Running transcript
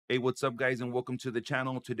Hey, what's up, guys, and welcome to the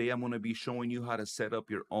channel. Today, I'm going to be showing you how to set up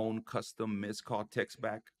your own custom missed call text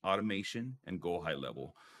back automation and go high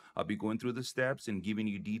level. I'll be going through the steps and giving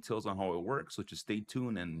you details on how it works, so just stay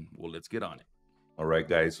tuned and let's get on it. All right,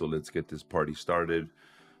 guys, so let's get this party started.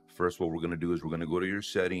 First, what we're going to do is we're going to go to your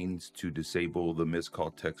settings to disable the missed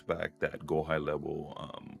call text back that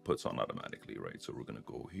GoHighLevel puts on automatically, right? So we're going to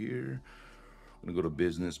go here. I'm going to go to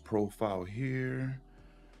business profile here.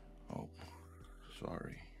 Oh,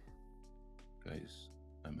 sorry. Guys,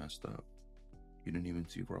 I messed up. You didn't even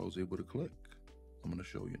see where I was able to click. I'm going to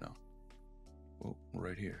show you now. Oh,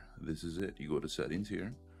 right here. This is it. You go to settings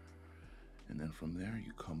here. And then from there,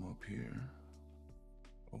 you come up here.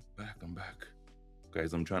 Oh, I'm back.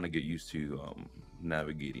 Guys, I'm trying to get used to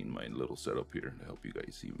navigating my little setup here to help you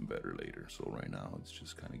guys see even better later. So right now, it's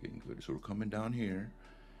just kind of getting good. So we're coming down here.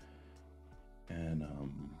 And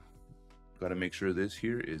got to make sure this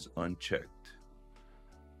here is unchecked.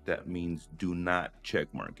 That means do not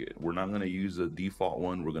check mark it. We're not going to use a default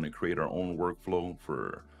one. We're going to create our own workflow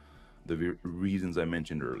for the reasons I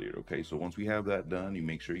mentioned earlier. Okay, so once we have that done, you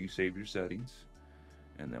make sure you save your settings,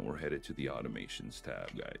 and then we're headed to the automations tab,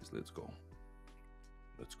 guys. Let's go.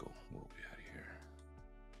 We'll be out of here.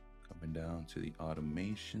 Coming down to the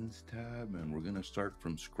automations tab, and we're going to start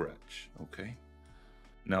from scratch. Okay.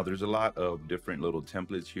 Now, there's a lot of different little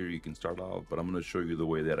templates here you can start off, but I'm going to show you the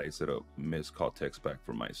way that I set up missed call text back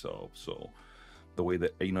for myself. So the way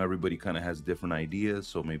that, everybody kind of has different ideas.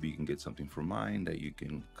 So maybe you can get something from mine that you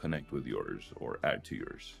can connect with yours or add to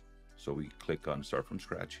yours. So we click on start from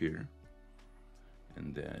scratch here.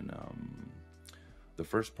 And then the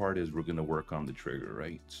first part is we're going to work on the trigger,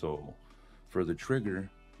 right? So for the trigger,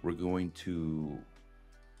 it's going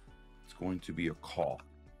to be a call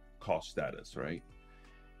status, right?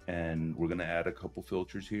 And we're going to add a couple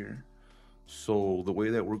filters here. So the way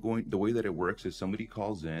that it works is somebody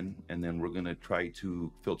calls in, and then we're going to try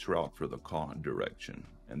to filter out for the call direction.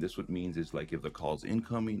 And this what means is like if the call's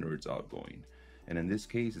incoming or it's outgoing. And in this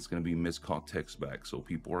case, it's going to be missed call text back. So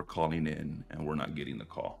people are calling in and we're not getting the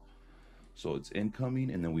call. So it's incoming,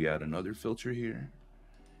 and then we add another filter here.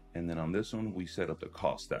 And then on this one, we set up the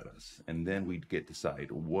call status. And then we decide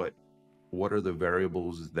what are the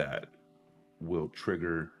variables that will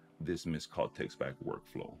trigger this missed call text back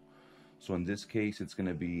workflow. So in this case, it's going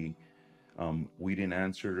to be we didn't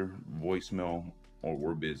answer voicemail or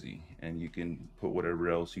we're busy, and you can put whatever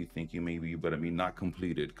else you think you may be, but I mean not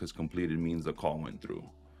completed, because completed means the call went through.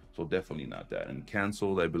 So definitely not that. And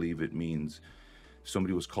canceled, I believe it means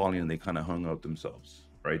somebody was calling and they kind of hung up themselves.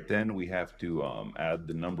 Right then we have to add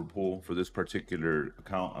the number pool for this particular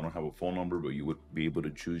account. I don't have a phone number, but you would be able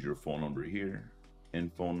to choose your phone number here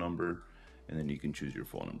and phone number, and then you can choose your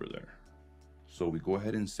phone number there. So we go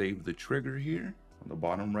ahead and save the trigger here on the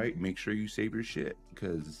bottom right. Make sure you save your shit,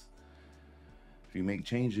 because if you make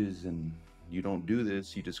changes and you don't do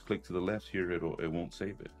this, you just click to the left here, it won't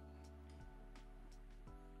save it.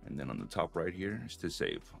 And then on the top right here is to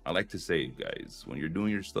save. I like to save, guys. When you're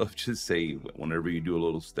doing your stuff, just save. Whenever you do a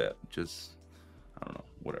little step, just, I don't know,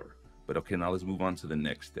 whatever. But okay, now let's move on to the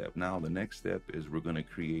next step. Now the next step is we're going to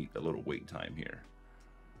create a little wait time here.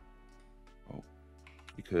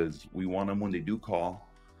 Because we want them when they do call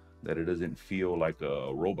that it doesn't feel like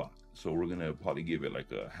a robot. So we're gonna probably give it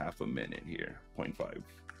like a half a minute here, 0.5.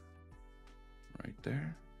 Right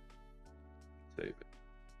there. Save it.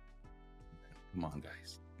 Come on,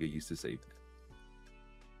 guys, get used to saving it.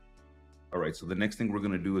 All right, so the next thing we're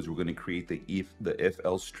gonna do is we're gonna create the if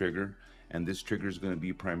else trigger. And this trigger is gonna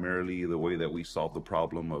be primarily the way that we solve the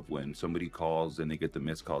problem of when somebody calls and they get the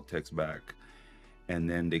missed call text back, and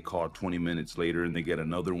then they call 20 minutes later and they get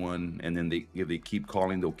another one, and then if they keep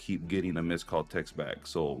calling, they'll keep getting a missed call text back.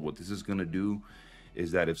 So what this is going to do is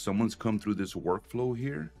that if someone's come through this workflow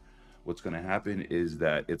here, what's going to happen is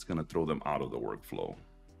that it's going to throw them out of the workflow,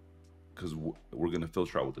 because we're going to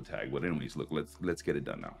filter out with the tag. But anyways, look, let's get it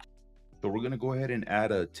done now. So we're going to go ahead and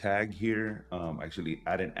add a tag here, actually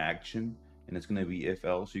add an action, and it's going to be if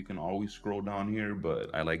else. You can always scroll down here,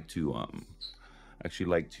 but I like to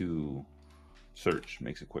search,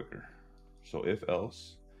 makes it quicker. So if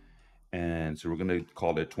else, and so we're going to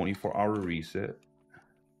call it 24-hour reset,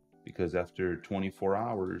 because after 24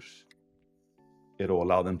 hours it'll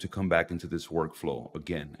allow them to come back into this workflow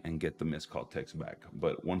again and get the missed call text back.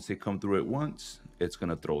 But once they come through it once, it's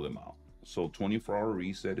going to throw them out. So 24-hour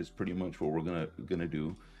reset is pretty much what we're gonna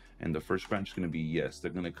do. And the first branch is going to be yes, they're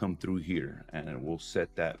going to come through here, and we'll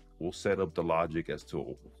set up the logic as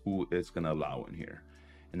to who it's going to allow in here.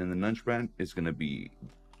 And then the nudge brand is going to be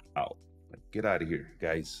out. Like, get out of here,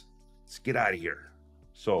 guys. Let's get out of here.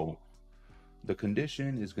 So The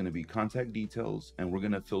condition is going to be contact details, and we're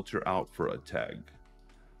going to filter out for a tag.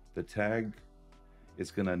 The tag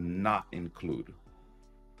is going to not include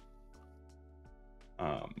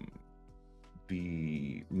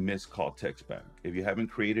the missed call text back. If you haven't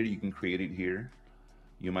created it, you can create it here.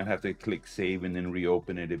 You might have to click save and then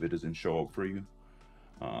reopen it if it doesn't show up for you.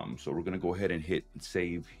 So we're going to go ahead and hit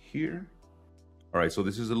save here. All right, so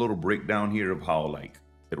this is a little breakdown here of how like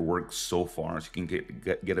it works so far, so you can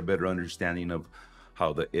get a better understanding of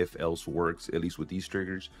how the if else works, at least with these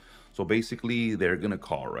triggers. So basically they're gonna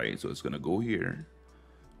call, right? So it's gonna go here,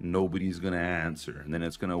 nobody's gonna answer, and then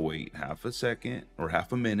it's gonna wait half a second or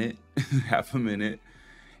half a minute half a minute,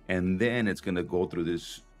 and then it's gonna go through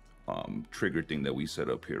this trigger thing that we set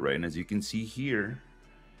up here, right? And as you can see here,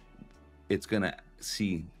 it's gonna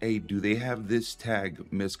see, hey, do they have this tag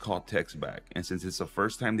missed call text back? And since it's the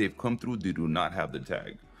first time they've come through, they do not have the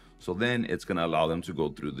tag. So then it's gonna allow them to go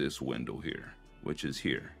through this window here, which is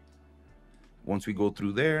here. Once we go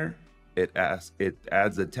through there, it adds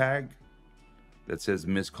a tag that says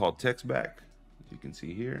missed call text back, as you can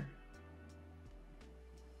see here.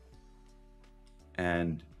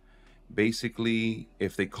 And basically,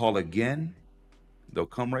 if they call again, they'll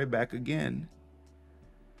come right back again.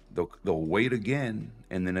 They'll wait again,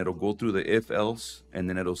 and then it'll go through the if else, and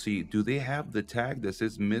then it'll see, do they have the tag that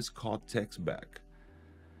says missed call text back?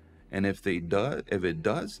 And if it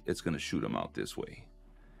does, it's going to shoot them out this way.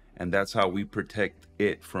 And that's how we protect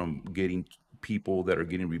it from getting people that are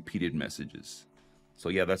getting repeated messages. So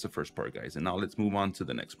yeah, that's the first part, guys. And now let's move on to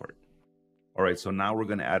the next part. All right, so now we're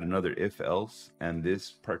going to add another if else, and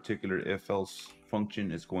this particular if else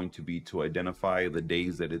function is going to be to identify the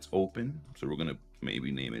days that it's open. So we're going to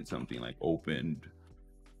maybe name it something like opened,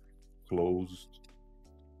 closed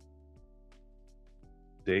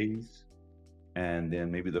days, and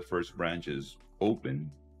then maybe the first branch is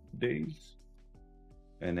open days,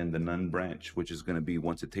 and then the none branch, which is going to be,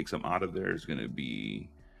 once it takes them out of there, is going to be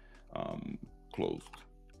closed.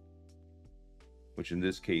 Which in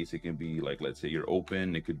this case, it can be like, let's say you're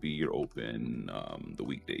open, it could be you're open the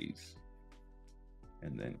weekdays,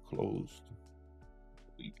 and then closed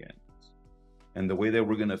weekends. And the way that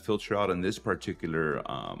we're going to filter out on this particular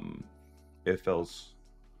if else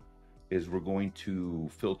is we're going to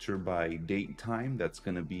filter by date time. That's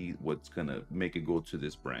going to be what's going to make it go to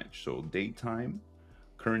this branch. So date time,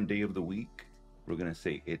 current day of the week, we're going to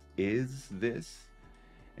say it is this.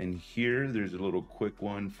 And here there's a little quick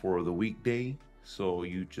one for the weekday. So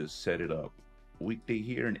you just set it up weekday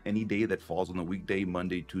here, and any day that falls on the weekday,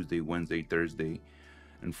 Monday, Tuesday, Wednesday, Thursday,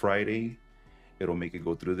 and Friday, it'll make it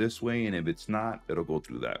go through this way. And if it's not, it'll go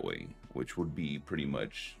through that way, which would be pretty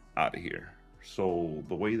much out of here. So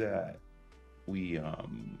the way that we,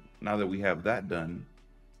 now that we have that done,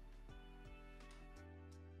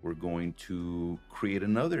 we're going to create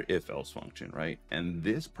another if else function, right? And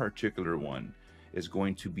this particular one is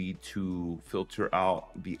going to be to filter out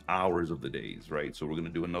the hours of the days, right? So we're going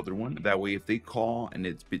to do another one. That way, if they call and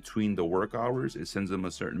it's between the work hours, it sends them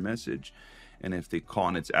a certain message. And if they call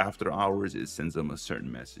and it's after hours, it sends them a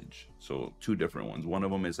certain message. So two different ones. One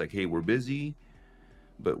of them is like, hey, we're busy,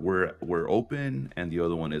 but we're open. And the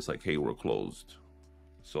other one is like, hey, we're closed.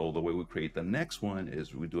 So the way we create the next one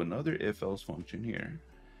is we do another if else function here.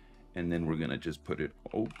 And then we're going to just put it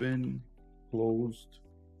open, closed,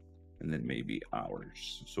 and then maybe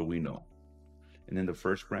hours, so we know. And then the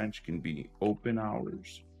first branch can be open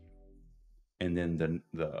hours, and then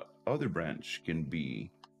the other branch can be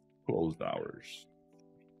closed hours.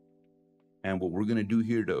 And what we're going to do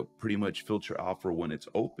here to pretty much filter out for when it's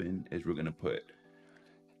open is we're going to put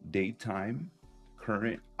date time,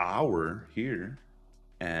 current hour here,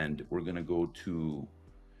 and we're going to go to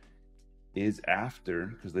is after,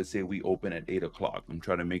 because let's say we open at 8 o'clock. I'm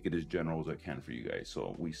trying to make it as general as I can for you guys.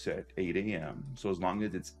 So we set 8 a.m. So as long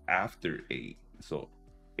as it's after 8, so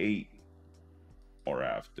 8 or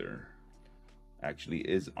after, actually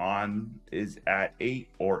is at 8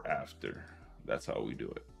 or after. That's how we do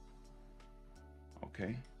it.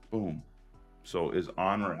 Okay, boom. So is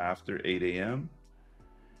on or after 8 a.m.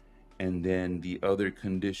 And then the other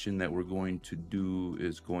condition that we're going to do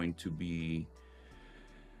is going to be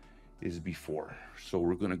is before. So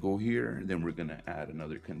we're going to go here, and then we're going to add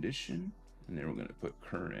another condition, and then we're going to put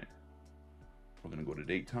current. We're going to go to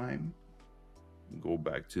date time, go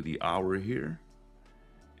back to the hour here,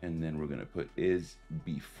 and then we're going to put is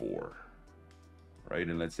before, right?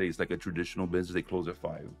 And let's say it's like a traditional business, they close at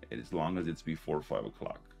 5, as long as it's before 5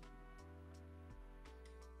 o'clock.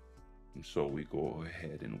 And so we go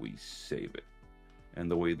ahead and we save it. And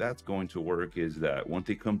the way that's going to work is that once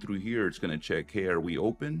they come through here, it's going to check, hey, are we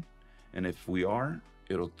open? And if we are,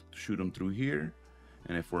 it'll shoot them through here.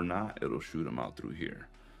 And if we're not, it'll shoot them out through here.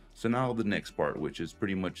 So now the next part, which is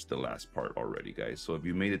pretty much the last part already, guys. So if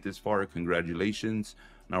you made it this far, congratulations.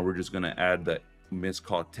 Now we're just gonna add the missed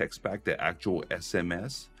call text back, the actual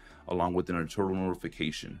SMS, along with an internal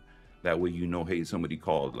notification. That way you know, hey, somebody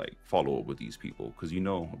called, like follow up with these people. Because you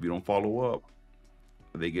know, if you don't follow up,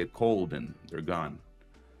 they get cold and they're gone.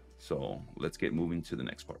 So let's get moving to the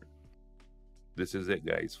next part. This is it,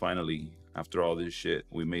 guys. Finally, after all this shit,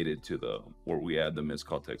 we made it to the where we add the missed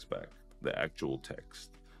call text back, the actual text.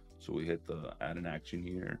 So we hit the add an action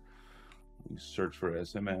here. We search for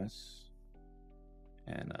SMS,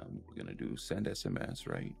 and we're gonna do send SMS,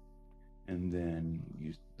 right? And then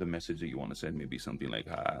use the message that you want to send. Maybe something like,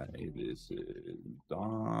 "Hi, this is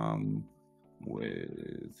Dom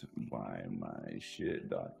with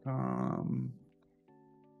buymyshit.com.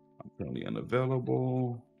 I'm currently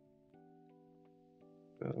unavailable.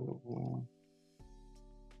 Available.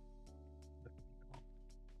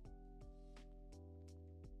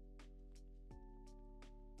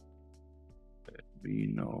 Let me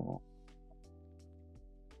know."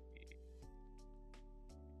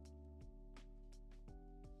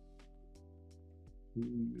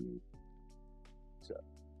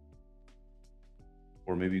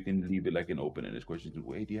 Or maybe you can leave it like an open-ended question.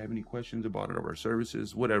 Wait, do you have any questions about it, of our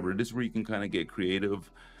services? Whatever. This is where you can kind of get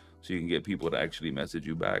creative, so you can get people to actually message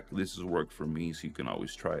you back. This has worked for me, so you can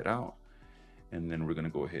always try it out. And then we're gonna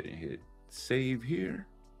go ahead and hit save here.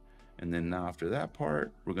 And then now after that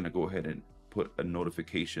part, we're gonna go ahead and put a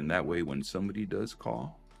notification. That way when somebody does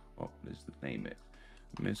call, oh, let's name it,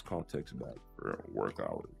 missed call text back for work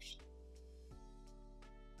hours.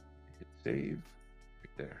 Hit save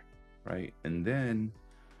right there, right? And then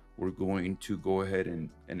we're going to go ahead and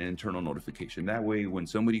an internal notification. That way when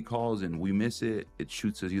somebody calls and we miss it, it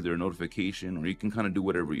shoots us either a notification, or you can kind of do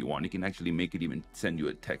whatever you want. You can actually make it even send you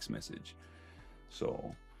a text message.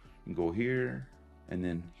 So you can go here and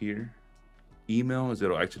then here. Email is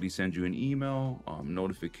it'll actually send you an email.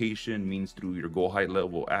 Notification means through your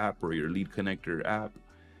GoHighLevel app or your Lead Connector app.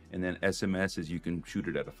 And then SMS is you can shoot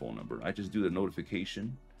it at a phone number. I just do the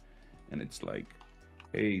notification and it's like,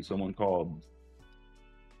 hey, someone called.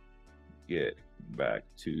 Get back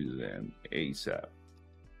to them ASAP.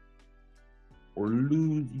 Or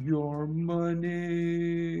lose your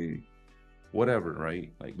money. Whatever,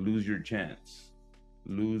 right? Like lose your chance.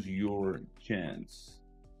 Lose your chance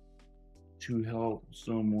to help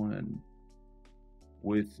someone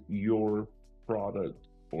with your product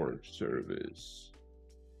or service.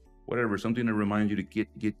 Whatever, something to remind you to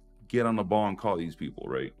get on the ball and call these people,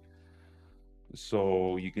 right?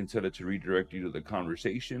 So you can set it to redirect you to the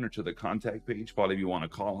conversation or to the contact page. Probably if you want to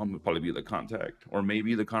call them, it'll probably be the contact, or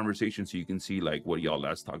maybe the conversation, so you can see like what y'all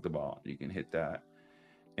last talked about. You can hit that,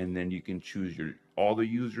 and then you can choose your all the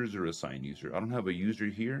users or assign user. I don't have a user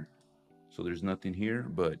here, so there's nothing here,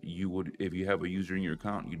 but you would, if you have a user in your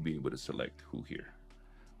account, you'd be able to select who here.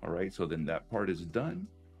 All right, so then that part is done.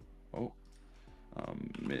 Oh,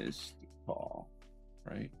 missed call,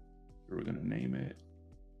 right? So we're gonna name it,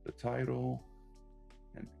 the title,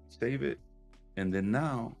 and save it. And then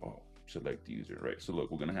now, select the user, right? So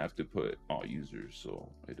look, we're gonna have to put all users so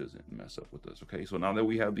it doesn't mess up with us, okay? So now that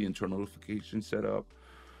we have the internal notification set up,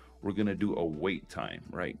 we're gonna do a wait time,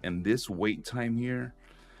 right? And this wait time here,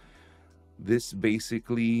 this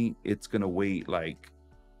basically, it's gonna wait like,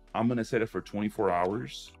 I'm gonna set it for 24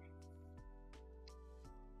 hours.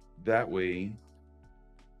 That way,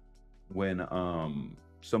 when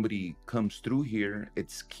somebody comes through here,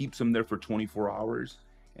 it keeps them there for 24 hours.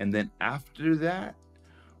 And then after that,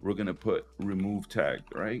 we're gonna put remove tag,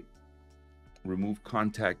 right? Remove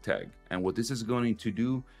contact tag. And what this is going to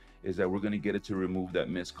do is that we're gonna get it to remove that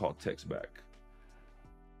missed call text back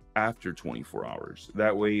after 24 hours.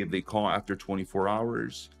 That way, if they call after 24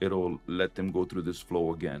 hours, it'll let them go through this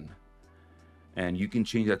flow again. And you can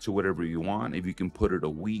change that to whatever you want. If you can put it a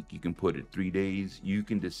week, you can put it 3 days. You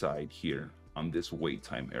can decide here on this wait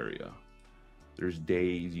time area. There's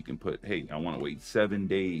days you can put, hey, I want to wait 7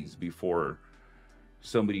 days before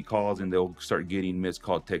somebody calls, and they'll start getting missed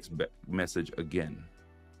call text message again.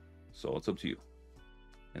 So it's up to you.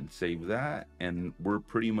 And save that, and we're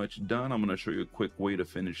pretty much done. I'm going to show you a quick way to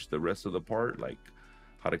finish the rest of the part, like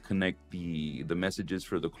how to connect the messages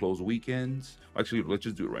for the close weekends. Actually, let's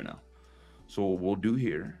just do it right now. So what we'll do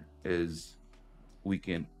here is we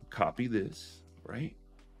can copy this, right?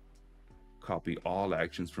 Copy all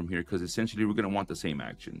actions from here, because essentially we're going to want the same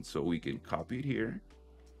action. So we can copy it here,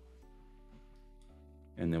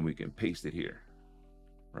 and then we can paste it here,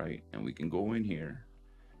 right? And we can go in here,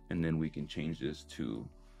 and then we can change this to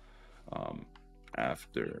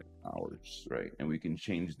after hours, right? And we can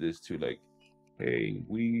change this to like, hey,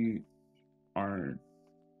 we aren't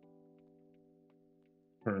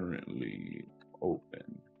currently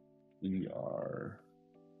open. We are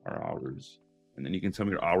our hours. And then you can tell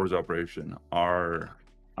me your hours of operation. Our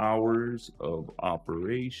hours of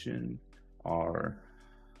operation are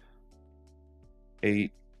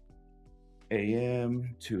 8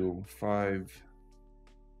 a.m. to 5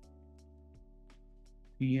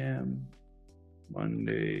 p.m.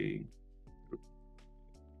 Monday.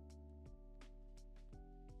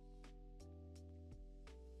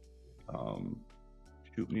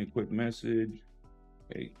 Shoot me a quick message.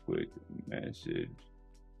 A quick message.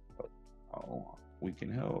 How we can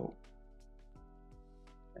help,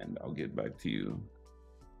 and I'll get back to you.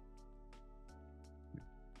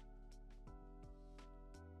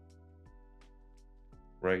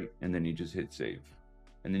 Right, and then you just hit save,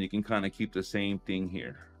 and then you can kind of keep the same thing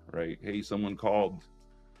here, right? Hey, someone called.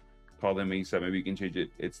 Call them ASAP. Maybe you can change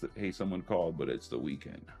it. It's the hey, someone called, but it's the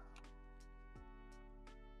weekend.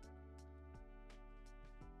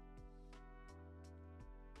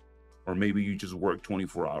 Or maybe you just work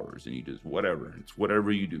 24 hours and you just whatever. It's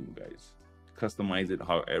whatever you do, guys. Customize it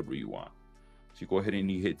however you want. So you go ahead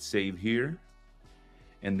and you hit save here.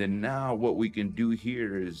 And then now what we can do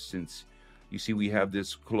here is, since you see we have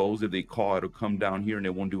this close, if they call, it'll come down here and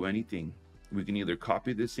it won't do anything. We can either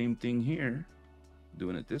copy the same thing here,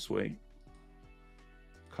 doing it this way,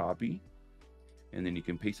 copy, and then you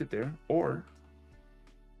can paste it there, or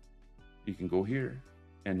you can go here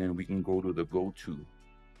and then we can go to the go to,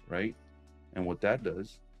 right? And what that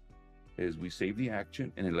does is we save the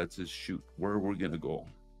action and it lets us shoot where we're gonna go,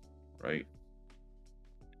 right?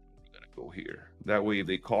 We're gonna go here. That way if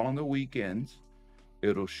they call on the weekends,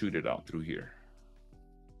 it'll shoot it out through here.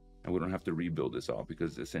 And we don't have to rebuild this out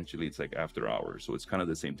because essentially it's like after hours. So it's kind of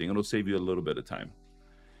the same thing. It'll save you a little bit of time.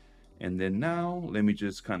 And then now let me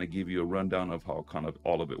just kind of give you a rundown of how kind of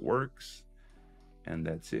all of it works. And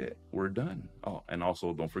that's it. We're done. Oh, and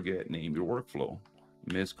also don't forget, name your workflow.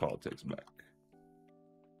 Missed call, text back.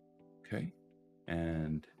 Okay.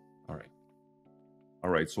 And all right. All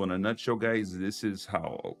right. So in a nutshell, guys, this is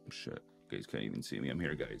how, oh shit. You guys can't even see me. I'm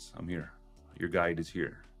here, guys. I'm here. Your guide is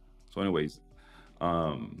here. So anyways,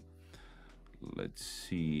 let's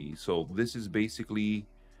see. So this is basically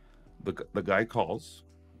the guy calls,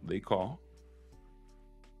 they call,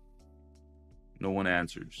 no one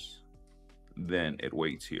answers. Then it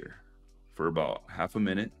waits here for about half a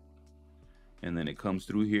minute. And then it comes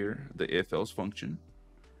through here, the if else function,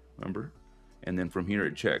 remember? And then from here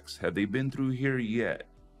it checks, have they been through here yet?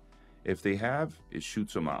 If they have, it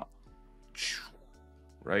shoots them out,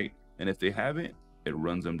 right? And if they haven't, it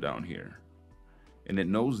runs them down here. And it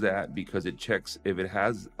knows that because it checks if it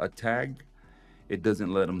has a tag, it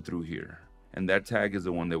doesn't let them through here. And that tag is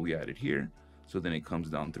the one that we added here. So then it comes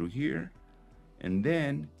down through here and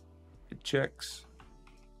then it checks.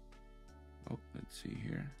 Oh, let's see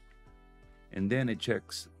here. And then it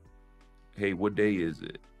checks, hey, what day is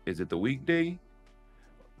it? Is it the weekday?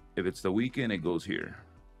 If it's the weekend, it goes here.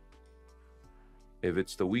 If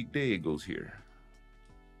it's the weekday, it goes here,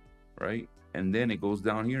 right? And then it goes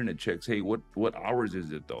down here and it checks, hey, what hours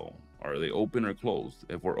is it though? Are they open or closed?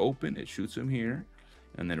 If we're open, it shoots them here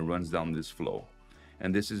and then it runs down this flow.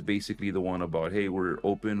 And this is basically the one about, hey, we're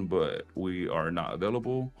open, but we are not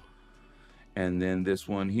available. And then this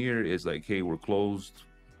one here is like, hey, we're closed.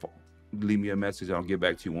 Leave me a message. I'll get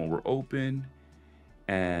back to you when we're open.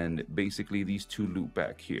 And basically these two loop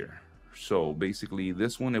back here. So basically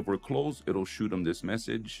this one, if we're closed, it'll shoot them this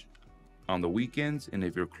message on the weekends. And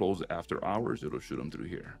if you're closed after hours, it'll shoot them through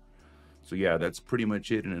here. So yeah, that's pretty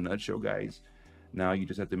much it in a nutshell, guys. Now you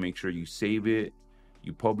just have to make sure you save it,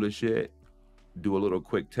 you publish it, do a little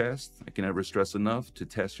quick test. I can never stress enough to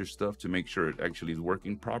test your stuff to make sure it actually is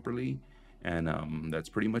working properly. And that's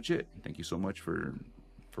pretty much it. Thank you so much for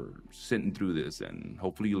sitting through this, and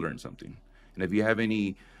hopefully you learned something. And if you have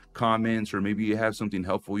any comments or maybe you have something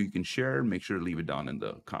helpful you can share, make sure to leave it down in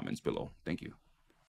the comments below. Thank you.